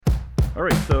All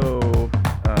right, so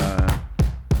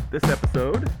this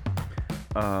episode,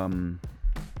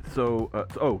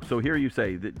 so here you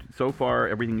say that so far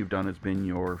everything you've done has been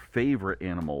your favorite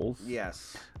animals.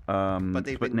 Yes. But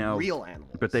they've been real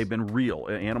animals. But they've been real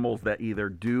animals that either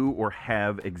do or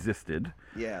have existed.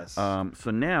 Yes.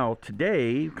 So now,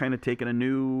 today, kind of taking a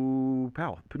new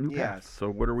path. So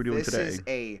what are we doing today? This is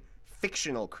a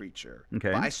fictional creature.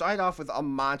 Okay. But I started off with a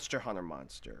monster hunter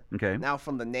monster. Okay. Now,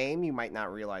 from the name, you might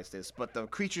not realize this, but the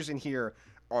creatures in here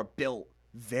are built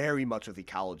very much with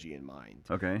ecology in mind.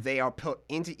 Okay. They are put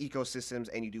into ecosystems,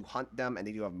 and you do hunt them, and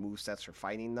they do have movesets for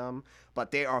fighting them. But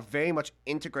they are very much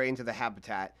integrated into the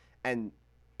habitat, and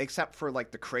except for like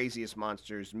the craziest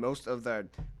monsters, most of the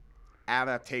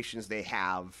adaptations they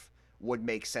have would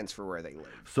make sense for where they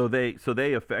live. So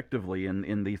they effectively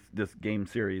in this game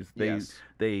series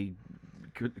they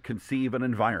conceive an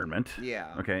environment.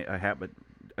 Yeah. Okay, a habit,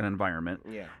 an environment.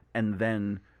 Yeah. And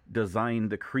then design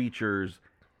the creatures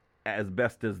as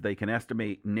best as they can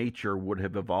estimate nature would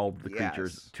have evolved the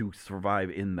creatures to survive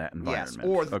in that environment.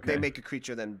 Yes, or they make a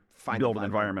creature, then build an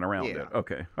environment around it.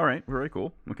 Okay, all right, very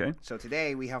cool. Okay. So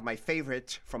today we have my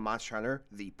favorite from Monster Hunter,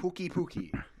 the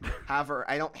Pukei-Pukei. However,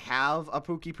 I don't have a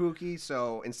Pukei-Pukei,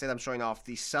 so instead I'm showing off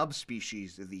the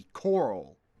subspecies, the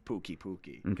coral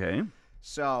Pukei-Pukei. Okay.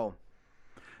 So...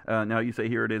 now you say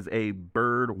here it is a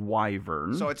bird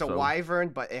wyvern. So it's a wyvern,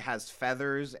 but it has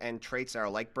feathers and traits that are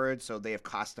like birds, so they have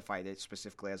classified it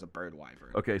specifically as a bird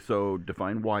wyvern. Okay, so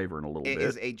define wyvern a little bit. It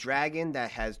is a dragon that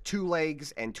has 2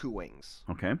 legs and 2 wings.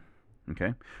 Okay.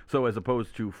 Okay. So as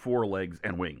opposed to 4 legs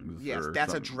and wings. Yes,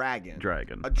 that's a dragon.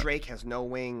 Dragon. A drake has no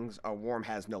wings. A worm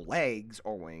has no legs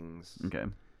or wings. Okay.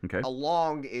 Okay. A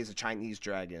long is a Chinese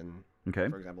dragon. Okay.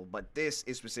 For example, but this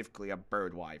is specifically a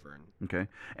bird wyvern. Okay.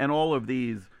 And all of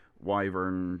these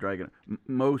wyvern, dragon,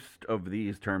 most of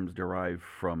these terms derive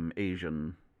from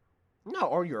Asian. No,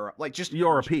 or Europe, like just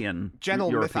European,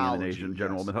 general European mythology, and Asian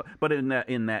general mythology. But in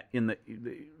the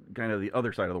kind of the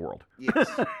other side of the world. Yes.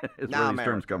 is not where these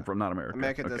terms come from, not America.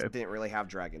 America didn't really have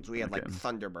dragons. We had like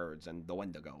Thunderbirds and the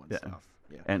Wendigo and stuff.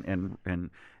 Yeah.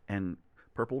 And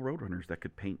purple roadrunners that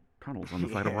could paint tunnels on the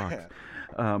side of rocks.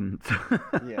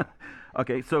 Yeah.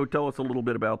 Okay, so tell us a little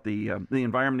bit about the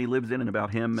environment he lives in and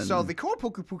about him. And... So the core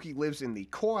Pukei-Pukei lives in the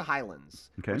Core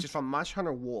Highlands, which is from Monster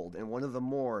Hunter World, and one of the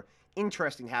more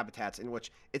interesting habitats in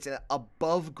which it's an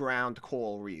above-ground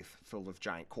coral reef filled with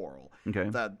giant coral. Okay.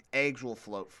 The eggs will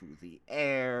float through the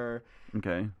air.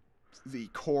 Okay. The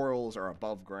corals are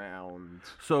above ground.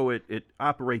 So it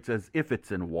operates as if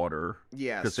it's in water.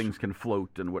 Yes. Because things can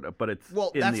float and whatever, but it's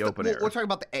in the open air. We're talking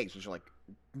about the eggs, which are like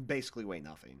basically weigh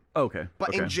nothing. Okay.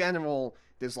 But in general,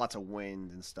 there's lots of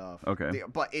wind and stuff. Okay.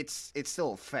 But it's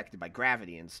still affected by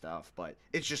gravity and stuff, but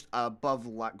it's just above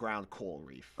ground coral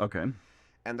reef. Okay.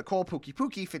 And the coral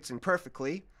Pukei-Pukei fits in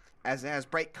perfectly as it has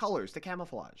bright colors to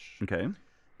camouflage. Okay.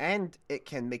 And it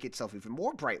can make itself even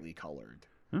more brightly colored.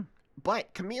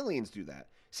 But chameleons do that.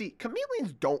 See,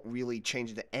 chameleons don't really change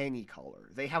into any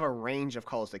color. They have a range of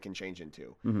colors they can change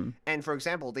into. Mm-hmm. And for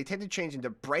example, they tend to change into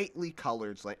brightly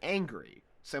colored, like angry,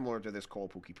 similar to this coral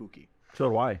Pukei-Pukei. So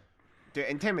do I. They're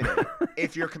intimidating.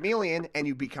 If you're a chameleon and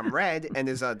you become red, and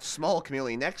there's a small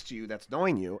chameleon next to you that's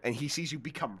knowing you, and he sees you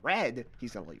become red,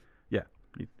 he's going to leave. Yeah.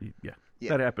 Yeah.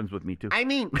 That happens with me too. I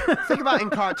mean, think about in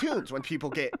cartoons when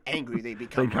people get angry, they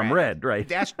become red, right?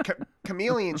 That's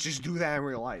chameleons just do that in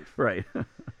real life, right?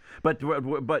 but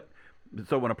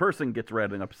so when a person gets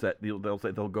red and upset, they'll say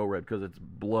they'll go red because it's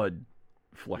blood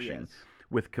flushing. Yes.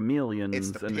 With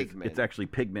chameleons, it's actually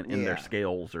pigment in their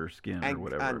scales or skin or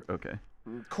whatever. Okay,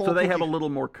 so they have a little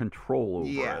more control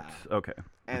over it. Okay,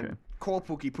 and coral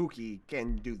Pukei-Pukei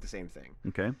can do the same thing.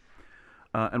 Okay,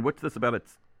 and what's this about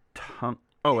its tongue?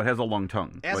 Oh, it has a long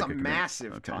tongue. It has a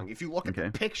massive tongue. If you look at the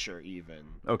picture even.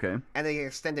 Okay. And they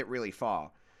extend it really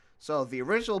far. So the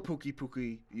original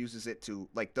Pukei-Pukei uses it to,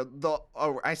 like,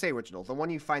 I say original, the one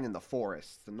you find in the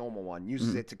forest, the normal one,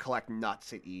 uses it to collect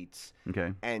nuts it eats.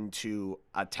 Okay. And to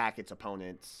attack its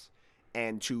opponents.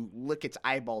 And to lick its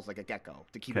eyeballs like a gecko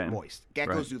to keep it moist.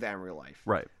 Geckos do that in real life.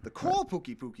 Right. The coral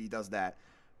Pukei-Pukei does that,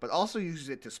 but also uses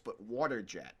it to split water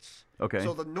jets. Okay.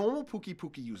 So the normal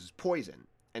Pukei-Pukei uses poison.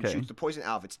 And shoots the poison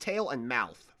out of its tail and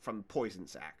mouth from poison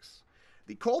sacs.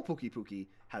 The coral Pukei-Pukei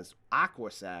has aqua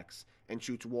sacs and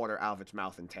shoots water out of its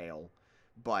mouth and tail,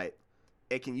 but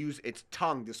it can use its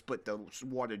tongue to split the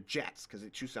water jets because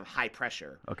it shoots them high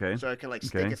pressure. Okay. So it can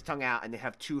stick its tongue out and they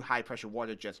have 2 high pressure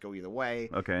water jets go either way.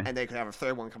 Okay. And they could have a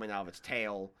third one coming out of its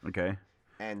tail. Okay.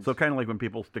 And so kind of like when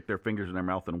people stick their fingers in their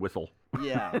mouth and whistle.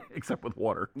 Yeah. Except with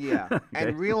water. Yeah.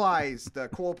 And realize the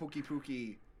coral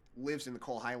Pukei-Pukei lives in the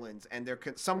coal highlands, and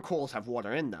some coals have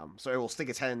water in them, so it will stick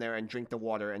its head in there and drink the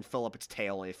water and fill up its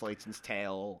tail, and it inflates its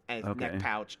tail and its neck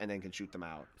pouch, and then can shoot them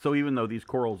out. So even though these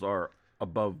corals are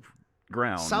above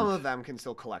ground, some of them can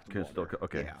still collect water.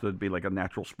 So it'd be like a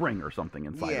natural spring or something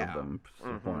inside of them,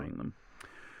 supplying them.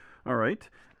 All right.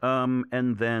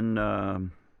 And then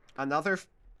another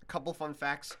couple fun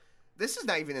facts. This is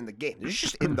not even in the game. This is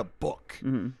just in the book.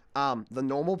 The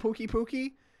normal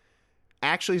Pukei-Pukei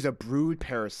actually is a brood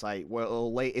parasite where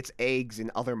it'll lay its eggs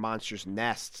in other monsters'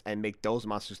 nests and make those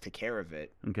monsters take care of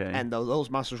it. Okay. And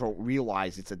those monsters won't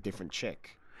realize it's a different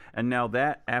chick. And now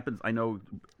that happens, I know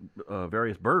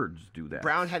various birds do that.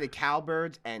 Brown-headed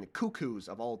cowbirds and cuckoos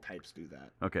of all types do that.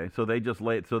 Okay, so they just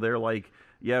lay it. So they're like,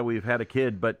 yeah, we've had a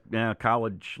kid, but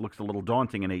college looks a little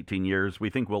daunting in 18 years. We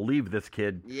think we'll leave this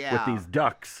kid with these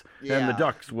ducks, and the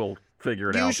ducks will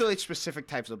figure it out. Usually specific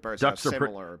types of birds are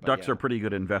similar. Ducks are pretty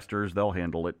good investors. They'll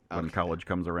handle it when college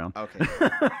comes around. Okay.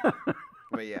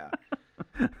 But yeah.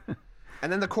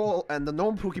 And then the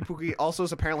normal Pukei-Pukei also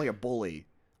is apparently a bully,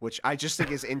 which I just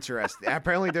think is interesting.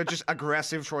 Apparently, they're just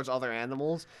aggressive towards other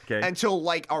animals until,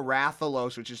 like, a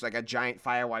Rathalos, which is like a giant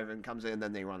fire wyvern, comes in, and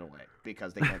then they run away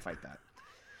because they can't fight that.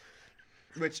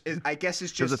 Which is, I guess,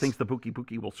 is just... Because it thinks the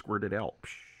Pukei-Pukei will squirt it out.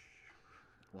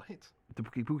 What? The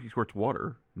Pukei-Pukei squirts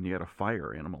water, and you got a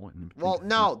fire animal. Well,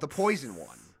 no, the poison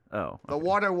one. Oh. Okay. The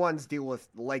water ones deal with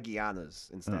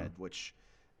Legianas instead, which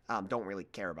don't really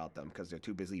care about them because they're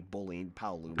too busy bullying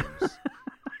Paolumas.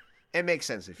 It makes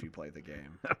sense if you play the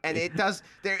game. And it does.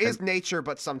 There is nature,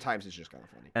 but sometimes it's just kind of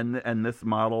funny. And this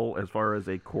model, as far as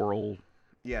a coral...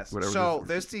 Yes. So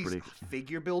there's these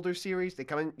figure builder series. They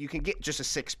come in. You can get just a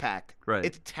 6-pack. Right.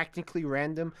 It's technically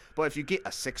random, but if you get a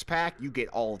 6-pack, you get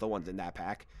all of the ones in that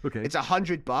pack. Okay. It's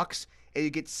 $100, and you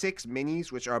get 6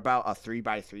 minis, which are about a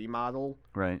 3x3 model.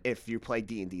 Right. If you play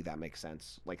D&D, that makes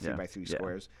sense. Like 3x3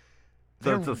 squares.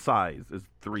 So it's a size is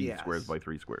 3 squares by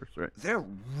 3 squares, right? They're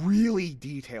really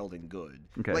detailed and good.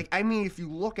 Okay. Like, I mean, if you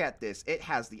look at this, it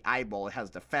has the eyeball, it has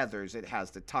the feathers, it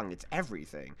has the tongue, it's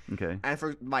everything. Okay. And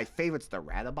for my favorite's the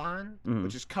Radabon,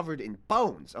 which is covered in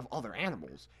bones of other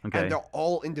animals. Okay. And they're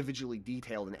all individually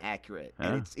detailed and accurate.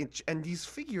 And and these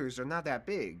figures are not that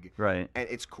big. Right. And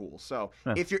it's cool. So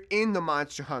if you're in the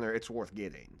Monster Hunter, it's worth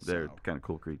getting. They're kind of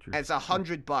cool creatures. And it's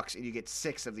 $100, and you get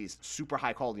 6 of these super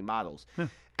high quality models.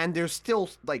 And there's still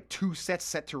like 2 sets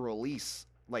set to release,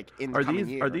 like in the coming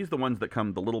year. Are these the ones that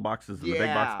come the little boxes and the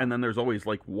big box, and then there's always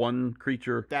like one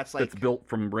creature that's built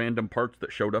from random parts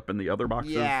that showed up in the other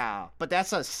boxes? Yeah, but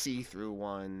that's a see-through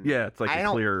one. Yeah, it's like a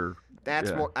clear.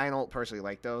 That's more. I don't personally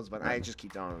like those, but I just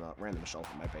keep them on a random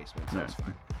shelf in my basement, so it's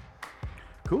fine.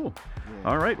 Cool. Yeah.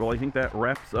 All right. Well, I think that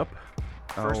wraps up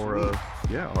our first week.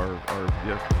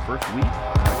 First week.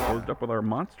 Closed up with our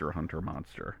Monster Hunter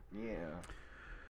monster. Yeah.